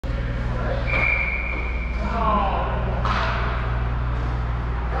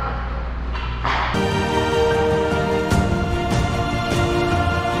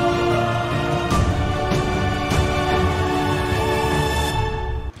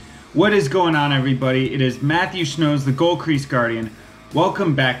What is going on, everybody? It is Matthew Snows, the Goal Crease Guardian.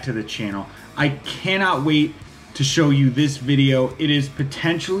 Welcome back to the channel. I cannot wait to show you this video. It is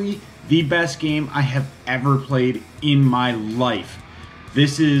potentially the best game I have ever played in my life.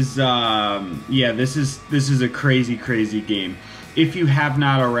 This is this is a crazy game. If you have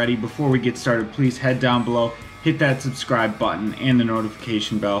not already, before we get started, please head down below, hit that subscribe button and the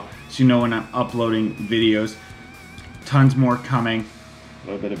notification bell so you know when I'm uploading videos. Tons more coming. A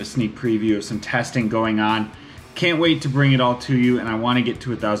little bit of a sneak preview of some testing going on. Can't wait to bring it all to you, and I want to get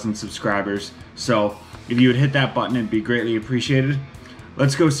to 1,000 subscribers. So if you would hit that button, it'd be greatly appreciated.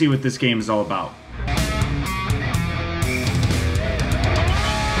 Let's go see what this game is all about.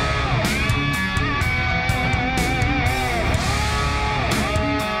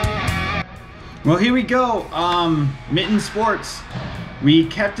 Well, here we go. Mitten Sports. We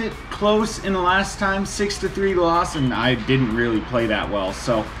kept it close in the last time, 6-3 loss, and I didn't really play that well.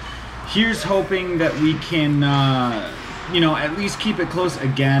 So here's hoping that we can, at least keep it close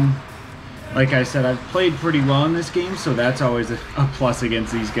again. Like I said, I've played pretty well in this game, so that's always a plus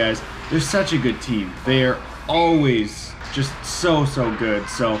against these guys. They're such a good team. They are always just so good.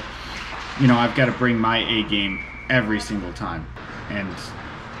 So, I've got to bring my A game every single time. And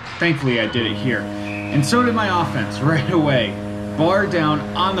thankfully I did it here. And so did my offense right away. Bar down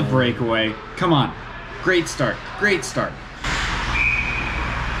on the breakaway. Come on. Great start. Great start.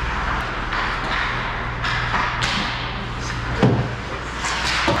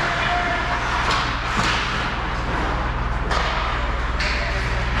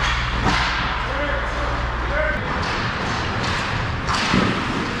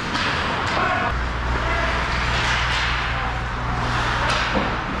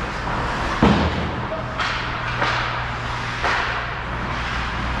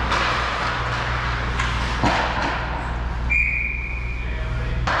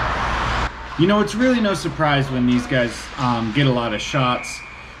 It's really no surprise when these guys get a lot of shots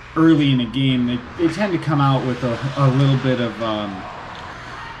early in a game. They tend to come out with a little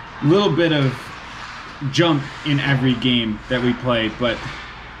bit of jump in every game that we play, but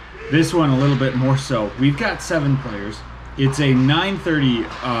this one a little bit more so. We've got 7 players. It's a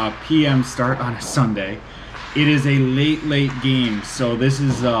 9:30 p.m. start on a Sunday. It is a late game, so this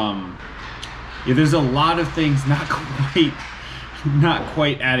is there's a lot of things not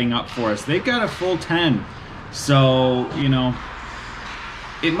quite adding up for us. They've got a full 10, so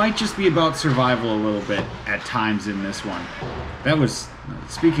it might just be about survival a little bit at times in this one. That was,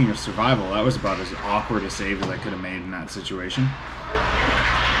 speaking of survival, that was about as awkward a save as I could have made in that situation.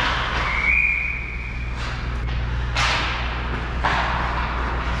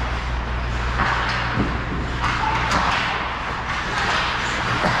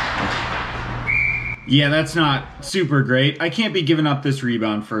 Yeah, that's not super great. I can't be giving up this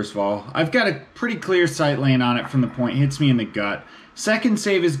rebound, first of all. I've got a pretty clear sight lane on it from the point. Hits me in the gut. Second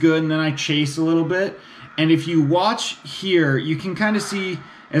save is good, and then I chase a little bit. And if you watch here, you can kind of see,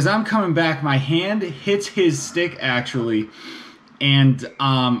 as I'm coming back, my hand hits his stick, actually. And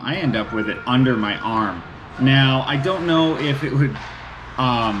I end up with it under my arm. Now, I don't know if it would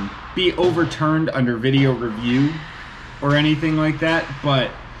be overturned under video review or anything like that,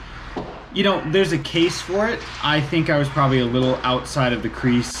 but there's a case for it. I think I was probably a little outside of the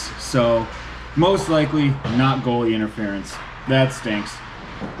crease, so most likely not goalie interference. That stinks.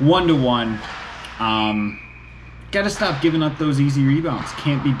 1-1. Gotta stop giving up those easy rebounds.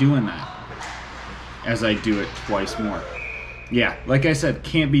 Can't be doing that. As I do it twice more. Yeah, like I said,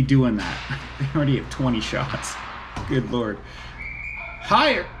 can't be doing that. They already have 20 shots. Good Lord.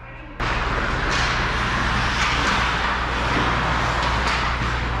 Higher.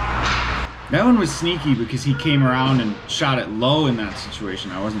 That one was sneaky because he came around and shot it low in that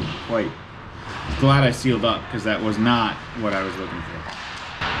situation. I wasn't quite glad I sealed up because that was not what I was looking for.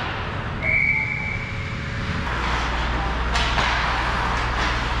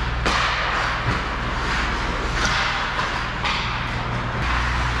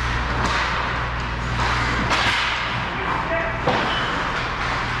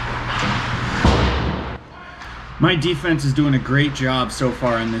 My defense is doing a great job so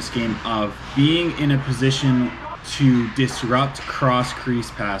far in this game of being in a position to disrupt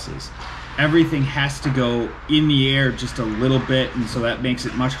cross-crease passes. Everything has to go in the air just a little bit, and so that makes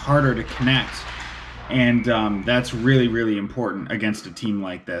it much harder to connect. And that's really, really important against a team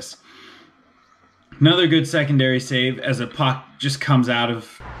like this. Another good secondary save as a puck just comes out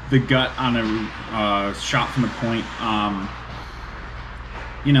of the gut on a shot from the point.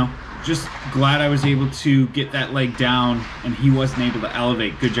 You know, just glad I was able to get that leg down and he wasn't able to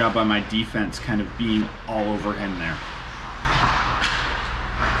elevate. Good job by my defense kind of being all over him there.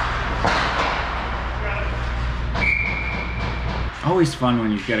 Always fun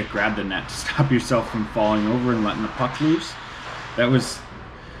when you've got to grab the net to stop yourself from falling over and letting the puck loose. That was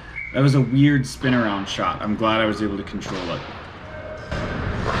a weird spin around shot. I'm glad I was able to control it.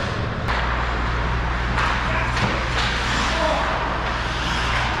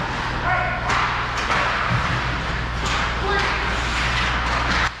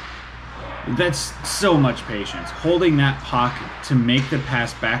 That's so much patience. Holding that puck to make the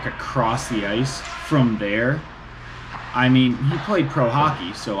pass back across the ice from there. I mean, he played pro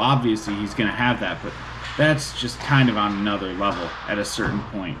hockey, so obviously he's going to have that, but that's just kind of on another level at a certain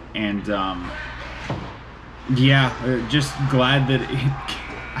point. And yeah, just glad that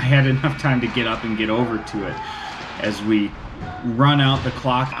I had enough time to get up and get over to it as we run out the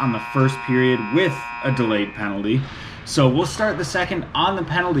clock on the first period with a delayed penalty. So we'll start the second on the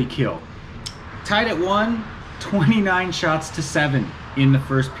penalty kill. Tied at 1, 29 shots to 7 in the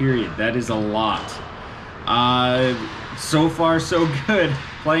first period. That is a lot. So far so good.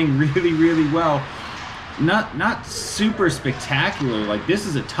 Playing really, really well. Not super spectacular, like this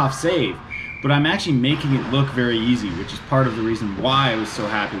is a tough save, but I'm actually making it look very easy, which is part of the reason why I was so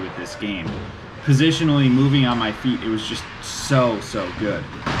happy with this game. Positionally, moving on my feet, it was just so good.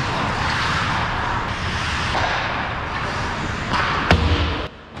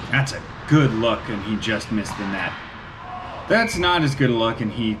 That's a good look, and he just missed the net. That's not as good a look,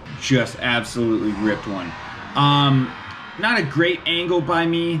 and he just absolutely ripped one. Not a great angle by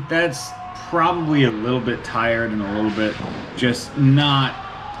me. That's probably a little bit tired and a little bit just not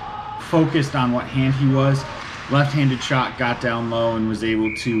focused on what hand he was. Left-handed shot, got down low and was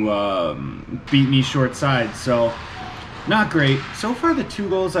able to beat me short side, so not great. So far the 2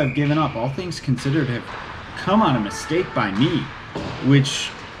 goals I've given up, all things considered, have come on a mistake by me, which,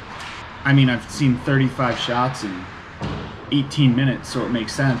 I mean, I've seen 35 shots in 18 minutes, so it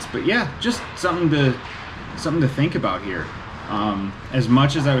makes sense. But yeah, just something to think about here. As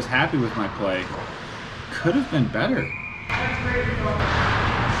much as I was happy with my play, could have been better.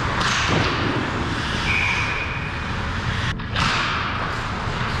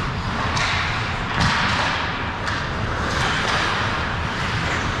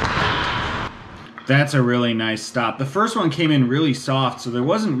 That's a really nice stop. The first one came in really soft, so there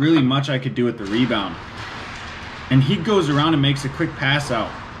wasn't really much I could do with the rebound. And he goes around and makes a quick pass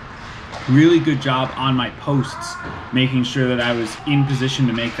out. Really good job on my posts, making sure that I was in position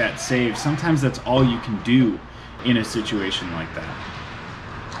to make that save. Sometimes that's all you can do in a situation like that.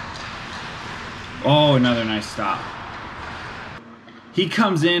 Oh, another nice stop. He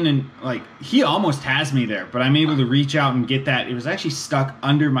comes in and, like, he almost has me there, but I'm able to reach out and get that. It was actually stuck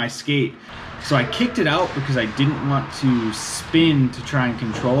under my skate. So I kicked it out because I didn't want to spin to try and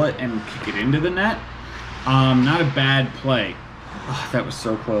control it and kick it into the net. Not a bad play. Oh, that was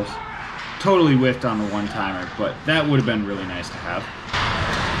so close. Totally whiffed on the one-timer, but that would have been really nice to have.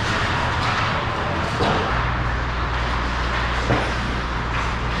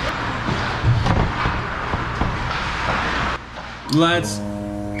 Let's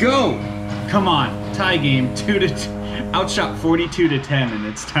go! Come on, tie game, 2-2. Outshot 42-10, and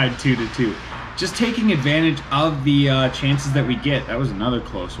it's tied 2-2. Just taking advantage of the chances that we get. That was another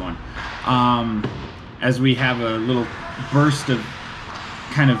close one. As we have a little burst of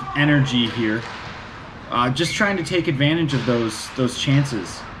kind of energy here, just trying to take advantage of those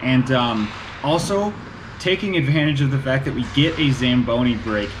chances, and also taking advantage of the fact that we get a Zamboni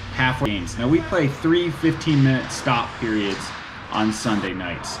break halfway games. Now we play 3 15-minute stop periods on Sunday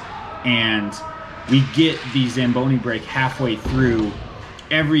nights, and we get the Zamboni break halfway through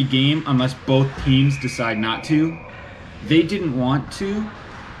every game unless both teams decide not to. They didn't want to.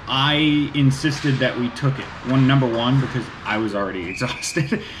 I insisted that we took it. Number one, because I was already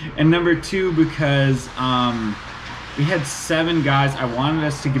exhausted, and number 2, because we had 7 guys. I wanted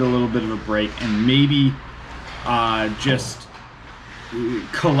us to get a little bit of a break and maybe just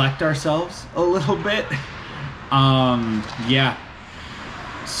collect ourselves a little bit. Yeah.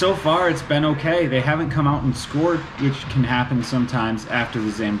 So far, it's been okay. They haven't come out and scored, which can happen sometimes after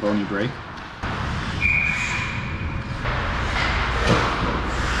the Zamboni break.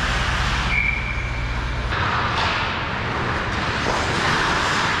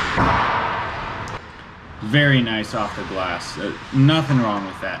 Very nice off the glass. Nothing wrong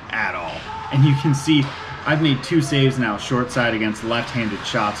with that at all. And you can see I've made 2 saves now, short side against left-handed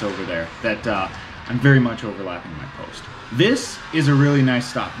shots over there, that I'm very much overlapping my post. This is a really nice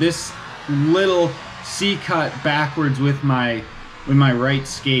stop. This little C-cut backwards with my right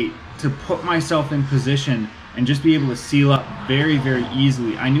skate to put myself in position and just be able to seal up very, very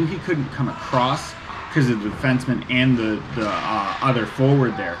easily. I knew he couldn't come across because of the defenseman and the other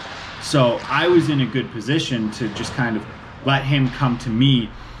forward there. So I was in a good position to just kind of let him come to me,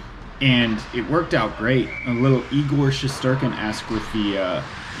 and it worked out great. A little Igor Shesterkin-esque with the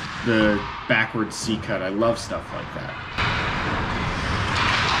backwards C-cut. I love stuff like that.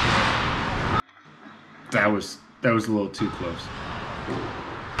 That was a little too close.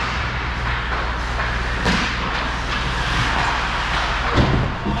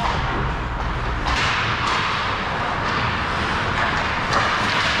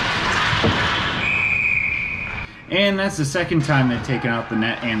 And that's the second time they've taken out the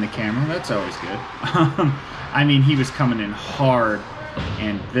net and the camera. That's always good. I mean, he was coming in hard,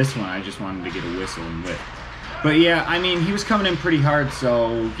 and this one I just wanted to get a whistle and whip. But yeah, I mean, he was coming in pretty hard,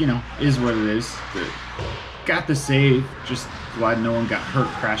 so, you know, is what it is. Got the save, just glad no one got hurt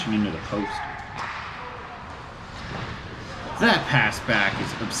crashing into the post. That pass back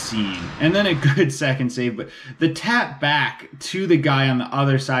is obscene. And then a good second save, but the tap back to the guy on the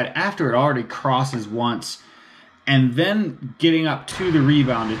other side after it already crosses once, and then getting up to the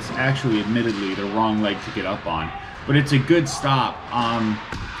rebound, it's actually admittedly the wrong leg to get up on. But it's a good stop.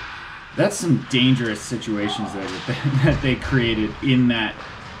 That's some dangerous situations there that they created in that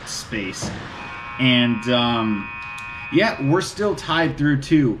space. And yeah, we're still tied through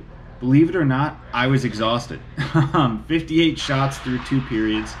 2. Believe it or not, I was exhausted. 58 shots through 2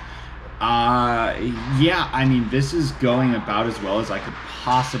 periods. Yeah, I mean, this is going about as well as I could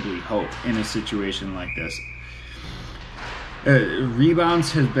possibly hope in a situation like this.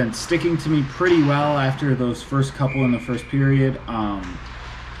 Rebounds have been sticking to me pretty well after those first couple in the first period.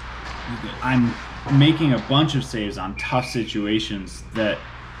 I'm making a bunch of saves on tough situations that,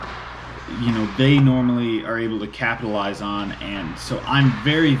 you know, they normally are able to capitalize on, and so I'm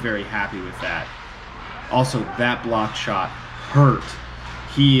very, very happy with that. Also, that block shot hurt.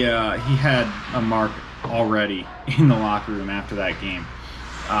 He had a mark already in the locker room after that game.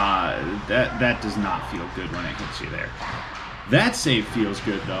 That does not feel good when it hits you there. That save feels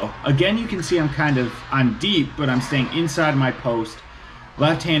good though. Again, you can see I'm deep, but I'm staying inside my post.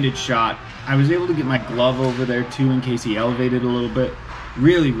 Left-handed shot. I was able to get my glove over there too in case he elevated a little bit.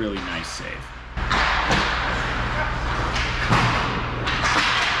 Really, really nice save.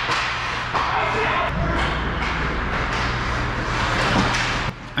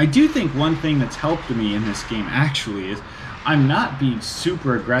 I do think one thing that's helped me in this game actually is I'm not being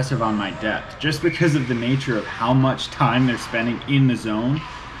super aggressive on my depth just because of the nature of how much time they're spending in the zone.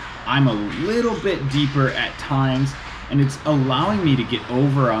 I'm a little bit deeper at times, and it's allowing me to get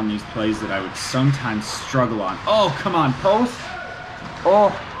over on these plays that I would sometimes struggle on. Oh, come on, post.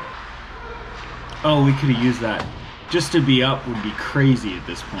 Oh, we could have used that. Just to be up would be crazy at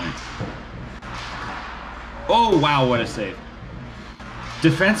this point. Oh, wow, what a save.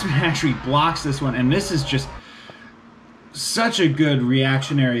 Defenseman actually blocks this one, and this is just such a good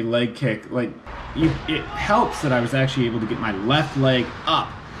reactionary leg kick. Like, it helps that I was actually able to get my left leg up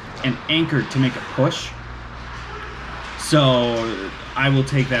and anchored to make a push. So I will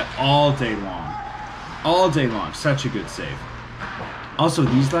take that all day long. All day long. Such a good save. Also,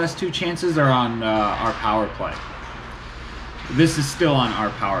 these last 2 chances are on our power play. This is still on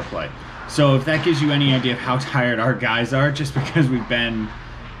our power play. So if that gives you any idea of how tired our guys are, just because we've been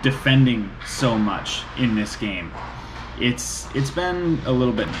defending so much in this game, it's been a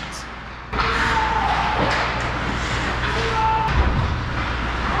little bit nuts.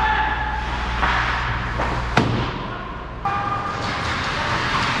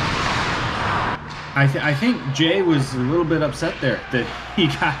 I think Jay was a little bit upset there that he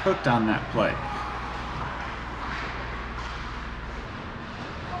got hooked on that play.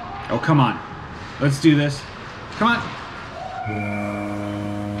 Oh, come on. Let's do this. Come on.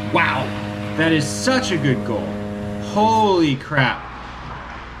 Wow. That is such a good goal. Holy crap.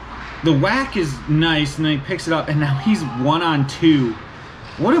 The whack is nice, and then he picks it up, and now he's 1-on-2.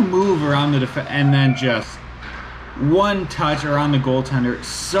 What a move around the defense, and then just one touch around the goaltender.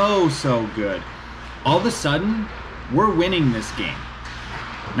 So good. All of a sudden, we're winning this game.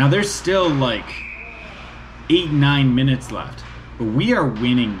 Now, there's still like 8-9 minutes left, but we are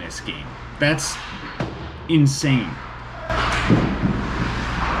winning this game. That's insane.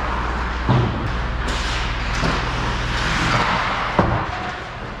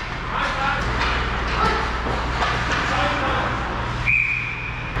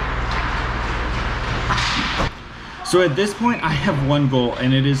 So at this point, I have one goal,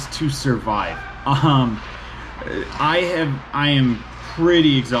 and it is to survive. I am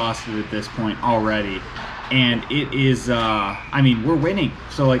pretty exhausted at this point already, and it is, I mean, we're winning.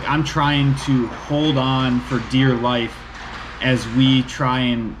 So like, I'm trying to hold on for dear life as we try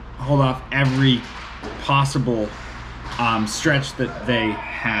and hold off every possible stretch that they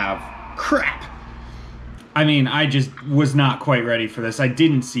have. Crap. I mean, I just was not quite ready for this. I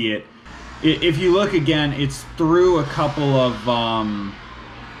didn't see it. If you look again, it's through a couple of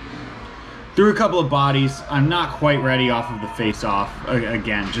bodies. I'm not quite ready off of the face-off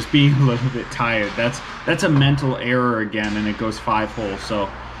again, just being a little bit tired. That's a mental error again, and it goes 5 holes.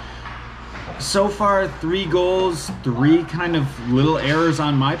 So far 3 goals, 3 kind of little errors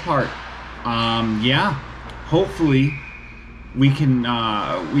on my part. Yeah, hopefully we can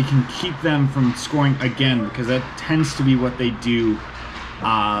keep them from scoring again, because that tends to be what they do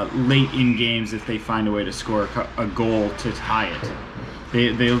late in games if they find a way to score a goal to tie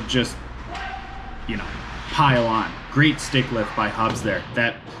it. They'll just, you know, pile on. Great stick lift by Hubs there.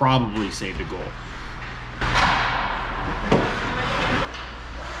 That probably saved a goal.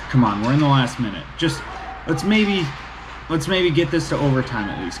 Come on, we're in the last minute. Just let's maybe get this to overtime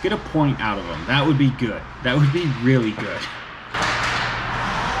at least. Get a point out of them. That would be good. That would be really good.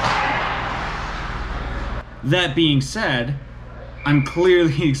 That being said, I'm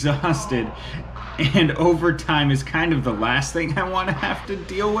clearly exhausted, and overtime is kind of the last thing I want to have to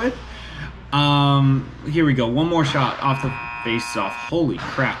deal with. Here we go. One more shot off the face-off. Holy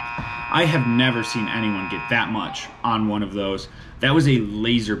crap. I have never seen anyone get that much on one of those. That was a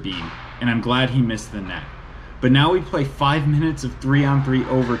laser beam, and I'm glad he missed the net. But now we play 5 minutes of 3-on-3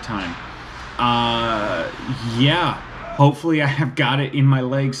 overtime. Yeah, hopefully I have got it in my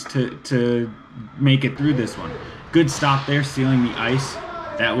legs to make it through this one. Good stop there, sealing the ice.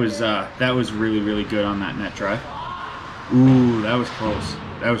 That was really, really good on that net drive. Ooh, that was close.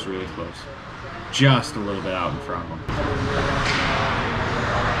 That was really close. Just a little bit out in front of him.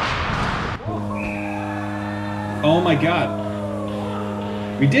 Oh my God.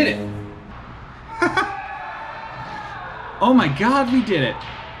 We did it. Oh my God, we did it.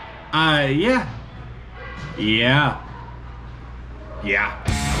 Yeah. Yeah. Yeah.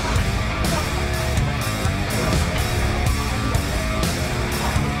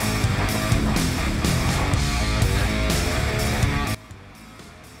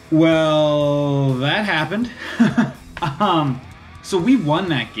 Well, that happened. So we won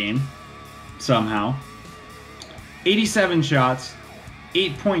that game somehow. 87 shots,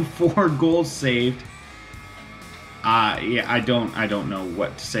 8.4 goals saved. Yeah, I don't know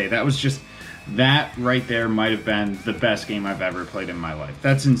what to say. That was just, that right there might have been the best game I've ever played in my life.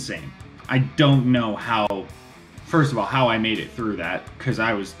 That's insane. I don't know how, first of all, how I made it through that, because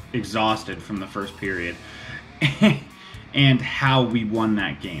I was exhausted from the first period. And how we won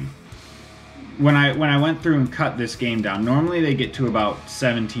that game. When I went through and cut this game down, normally they get to about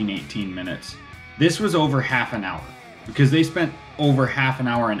 17, 18 minutes. This was over half an hour, because they spent over half an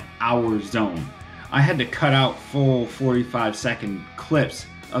hour in our zone. I had to cut out full 45-second clips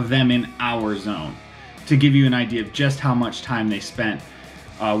of them in our zone to give you an idea of just how much time they spent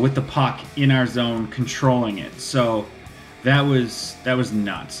with the puck in our zone, controlling it. So that was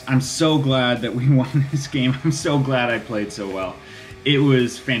nuts. I'm so glad that we won this game. I'm so glad I played so well. It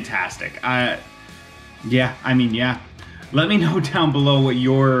was fantastic. Yeah. Let me know down below what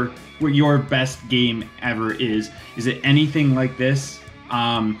your best game ever is. Is it anything like this?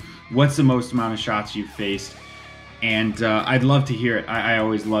 What's the most amount of shots you've faced? And I'd love to hear it. I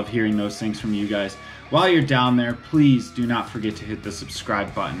always love hearing those things from you guys. While you're down there, please do not forget to hit the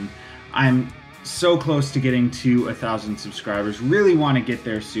subscribe button. I'm so close to getting to 1,000 subscribers. Really want to get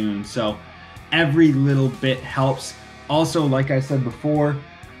there soon, so every little bit helps. Also, like I said before,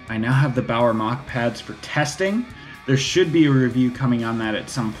 I now have the Bauer mock pads for testing. There should be a review coming on that at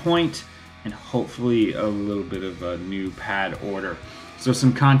some point, and hopefully a little bit of a new pad order. So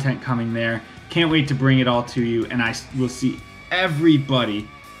some content coming there. Can't wait to bring it all to you, and I will see everybody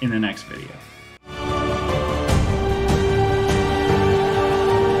in the next video.